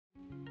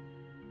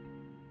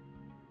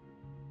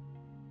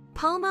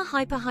Palmar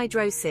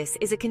hyperhidrosis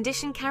is a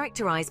condition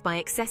characterized by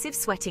excessive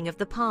sweating of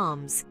the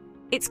palms.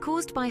 It's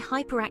caused by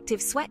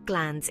hyperactive sweat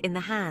glands in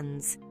the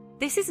hands.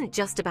 This isn't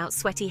just about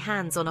sweaty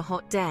hands on a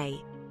hot day.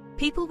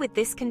 People with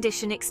this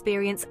condition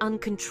experience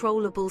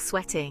uncontrollable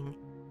sweating.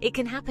 It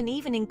can happen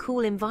even in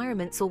cool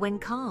environments or when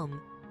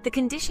calm. The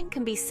condition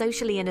can be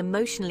socially and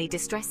emotionally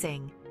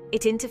distressing.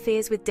 It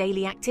interferes with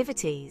daily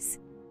activities.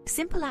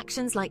 Simple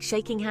actions like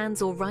shaking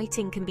hands or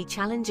writing can be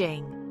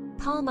challenging.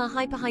 Palmar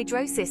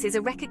hyperhidrosis is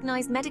a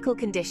recognized medical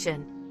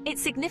condition. It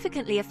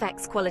significantly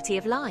affects quality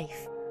of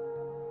life.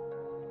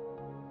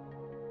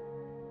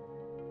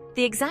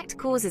 The exact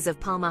causes of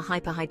Palmar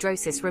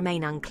hyperhidrosis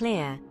remain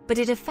unclear, but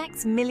it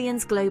affects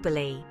millions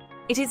globally.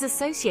 It is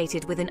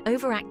associated with an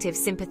overactive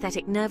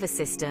sympathetic nervous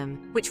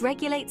system, which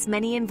regulates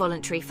many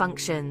involuntary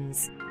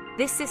functions.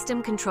 This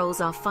system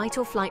controls our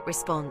fight-or-flight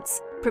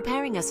response,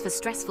 preparing us for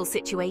stressful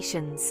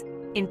situations.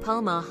 In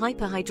Palmar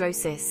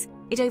hyperhidrosis,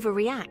 it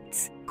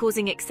overreacts,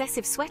 causing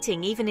excessive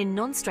sweating even in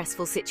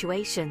non-stressful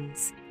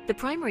situations. The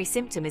primary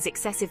symptom is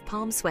excessive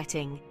palm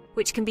sweating,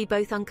 which can be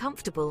both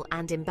uncomfortable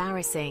and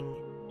embarrassing.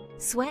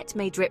 Sweat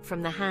may drip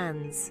from the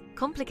hands,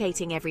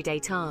 complicating everyday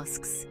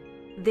tasks.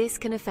 This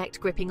can affect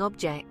gripping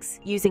objects,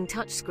 using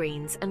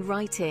touchscreens, and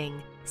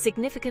writing,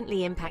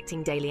 significantly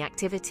impacting daily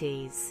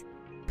activities.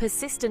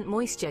 Persistent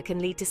moisture can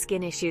lead to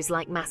skin issues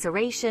like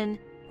maceration,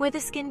 where the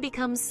skin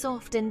becomes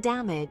soft and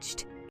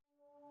damaged.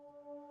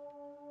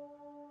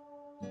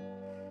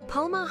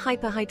 Palmar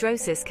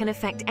hyperhidrosis can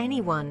affect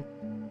anyone.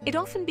 It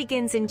often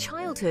begins in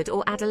childhood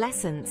or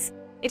adolescence.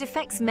 It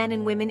affects men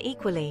and women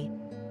equally.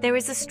 There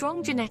is a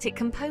strong genetic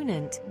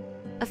component.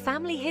 A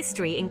family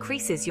history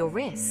increases your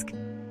risk.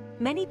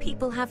 Many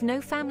people have no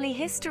family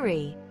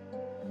history.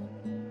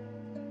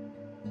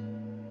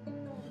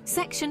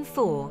 Section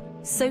 4.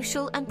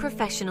 Social and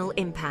professional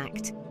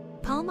impact.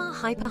 Palmar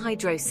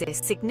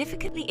hyperhidrosis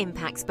significantly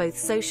impacts both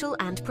social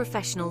and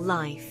professional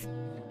life.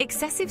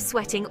 Excessive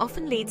sweating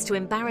often leads to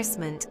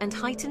embarrassment and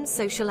heightened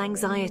social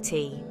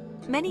anxiety.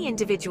 Many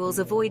individuals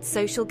avoid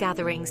social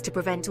gatherings to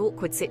prevent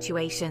awkward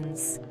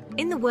situations.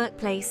 In the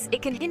workplace,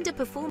 it can hinder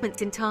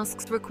performance in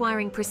tasks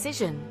requiring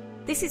precision.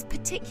 This is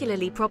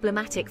particularly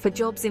problematic for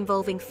jobs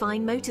involving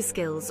fine motor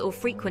skills or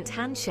frequent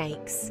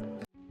handshakes.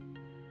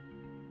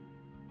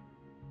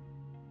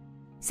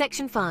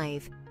 Section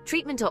 5.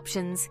 Treatment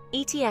options,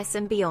 ETS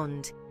and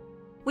Beyond.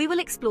 We will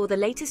explore the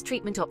latest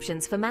treatment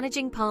options for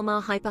managing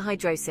Palmar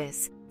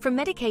hyperhidrosis, from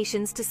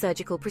medications to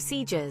surgical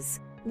procedures.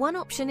 One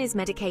option is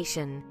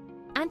medication.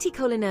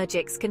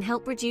 Anticholinergics can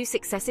help reduce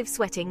excessive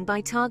sweating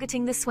by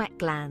targeting the sweat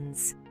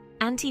glands.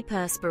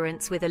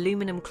 Antiperspirants with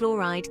aluminum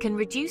chloride can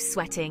reduce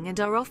sweating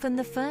and are often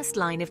the first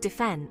line of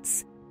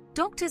defense.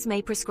 Doctors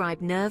may prescribe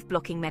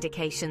nerve-blocking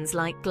medications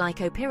like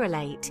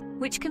glycopyrrolate,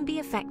 which can be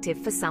effective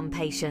for some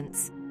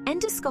patients.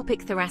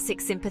 Endoscopic thoracic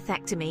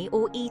sympathectomy,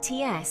 or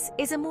ETS,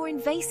 is a more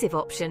invasive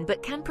option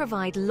but can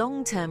provide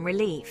long-term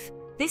relief.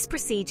 This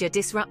procedure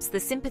disrupts the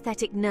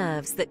sympathetic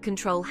nerves that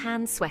control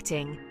hand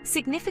sweating,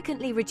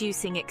 significantly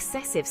reducing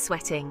excessive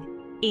sweating.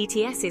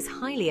 ETS is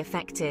highly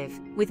effective,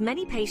 with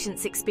many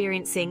patients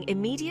experiencing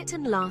immediate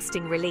and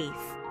lasting relief.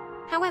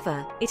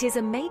 However, it is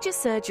a major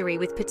surgery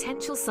with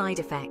potential side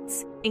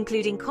effects,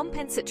 including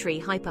compensatory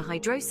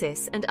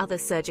hyperhidrosis and other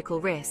surgical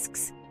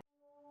risks.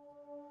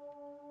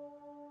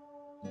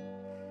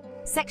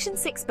 Section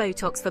 6.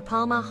 Botox for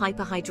Palmar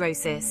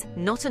hyperhidrosis,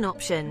 not an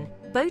option.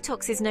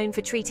 Botox is known for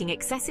treating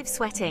excessive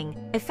sweating,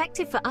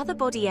 effective for other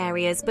body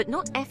areas but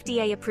not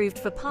FDA approved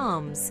for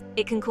palms.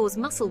 It can cause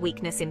muscle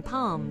weakness in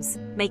palms,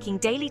 making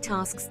daily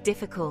tasks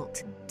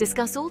difficult.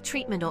 Discuss all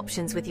treatment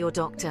options with your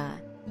doctor.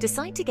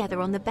 Decide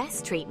together on the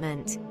best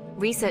treatment.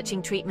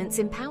 Researching treatments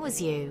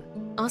empowers you.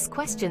 Ask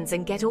questions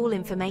and get all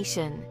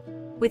information.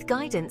 With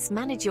guidance,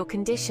 manage your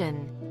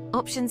condition.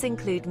 Options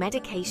include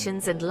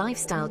medications and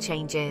lifestyle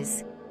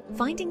changes.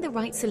 Finding the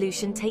right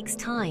solution takes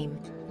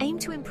time. Aim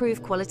to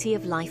improve quality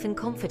of life and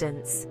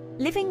confidence.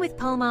 Living with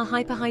Palmar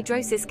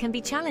hyperhidrosis can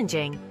be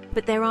challenging,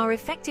 but there are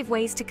effective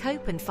ways to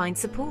cope and find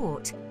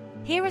support.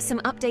 Here are some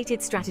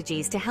updated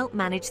strategies to help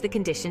manage the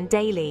condition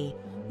daily.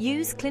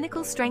 Use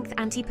clinical strength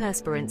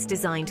antiperspirants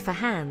designed for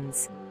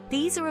hands.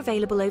 These are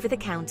available over the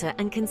counter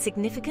and can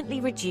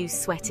significantly reduce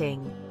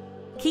sweating.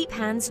 Keep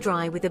hands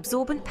dry with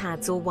absorbent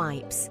pads or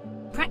wipes.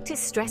 Practice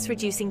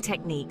stress-reducing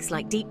techniques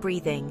like deep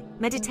breathing,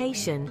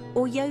 meditation,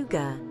 or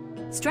yoga.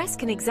 Stress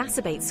can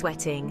exacerbate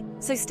sweating,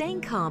 so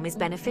staying calm is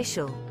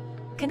beneficial.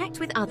 Connect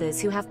with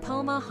others who have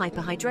Palmar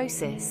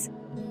hyperhidrosis.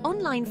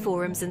 Online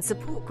forums and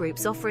support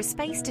groups offer a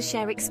space to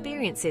share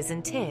experiences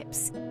and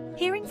tips.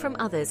 Hearing from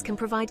others can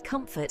provide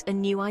comfort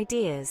and new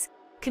ideas.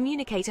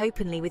 Communicate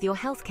openly with your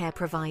healthcare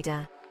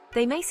provider.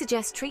 They may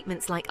suggest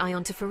treatments like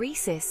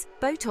iontophoresis,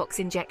 Botox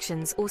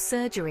injections, or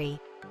surgery.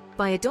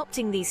 By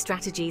adopting these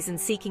strategies and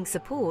seeking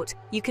support,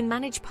 you can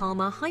manage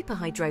Palmar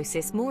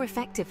hyperhidrosis more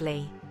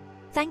effectively.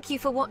 Thank you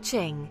for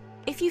watching.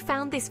 If you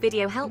found this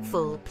video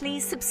helpful,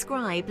 please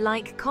subscribe,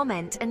 like,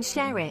 comment, and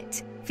share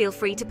it. Feel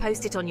free to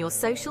post it on your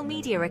social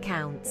media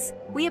accounts.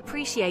 We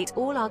appreciate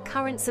all our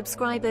current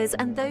subscribers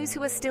and those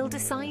who are still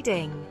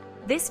deciding.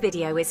 This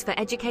video is for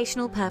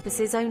educational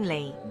purposes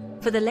only.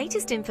 For the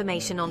latest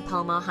information on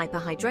Palmar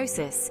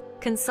hyperhidrosis,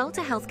 consult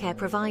a healthcare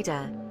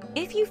provider.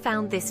 If you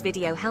found this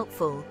video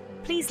helpful,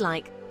 please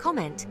like,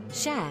 comment,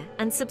 share,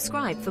 and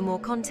subscribe for more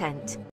content.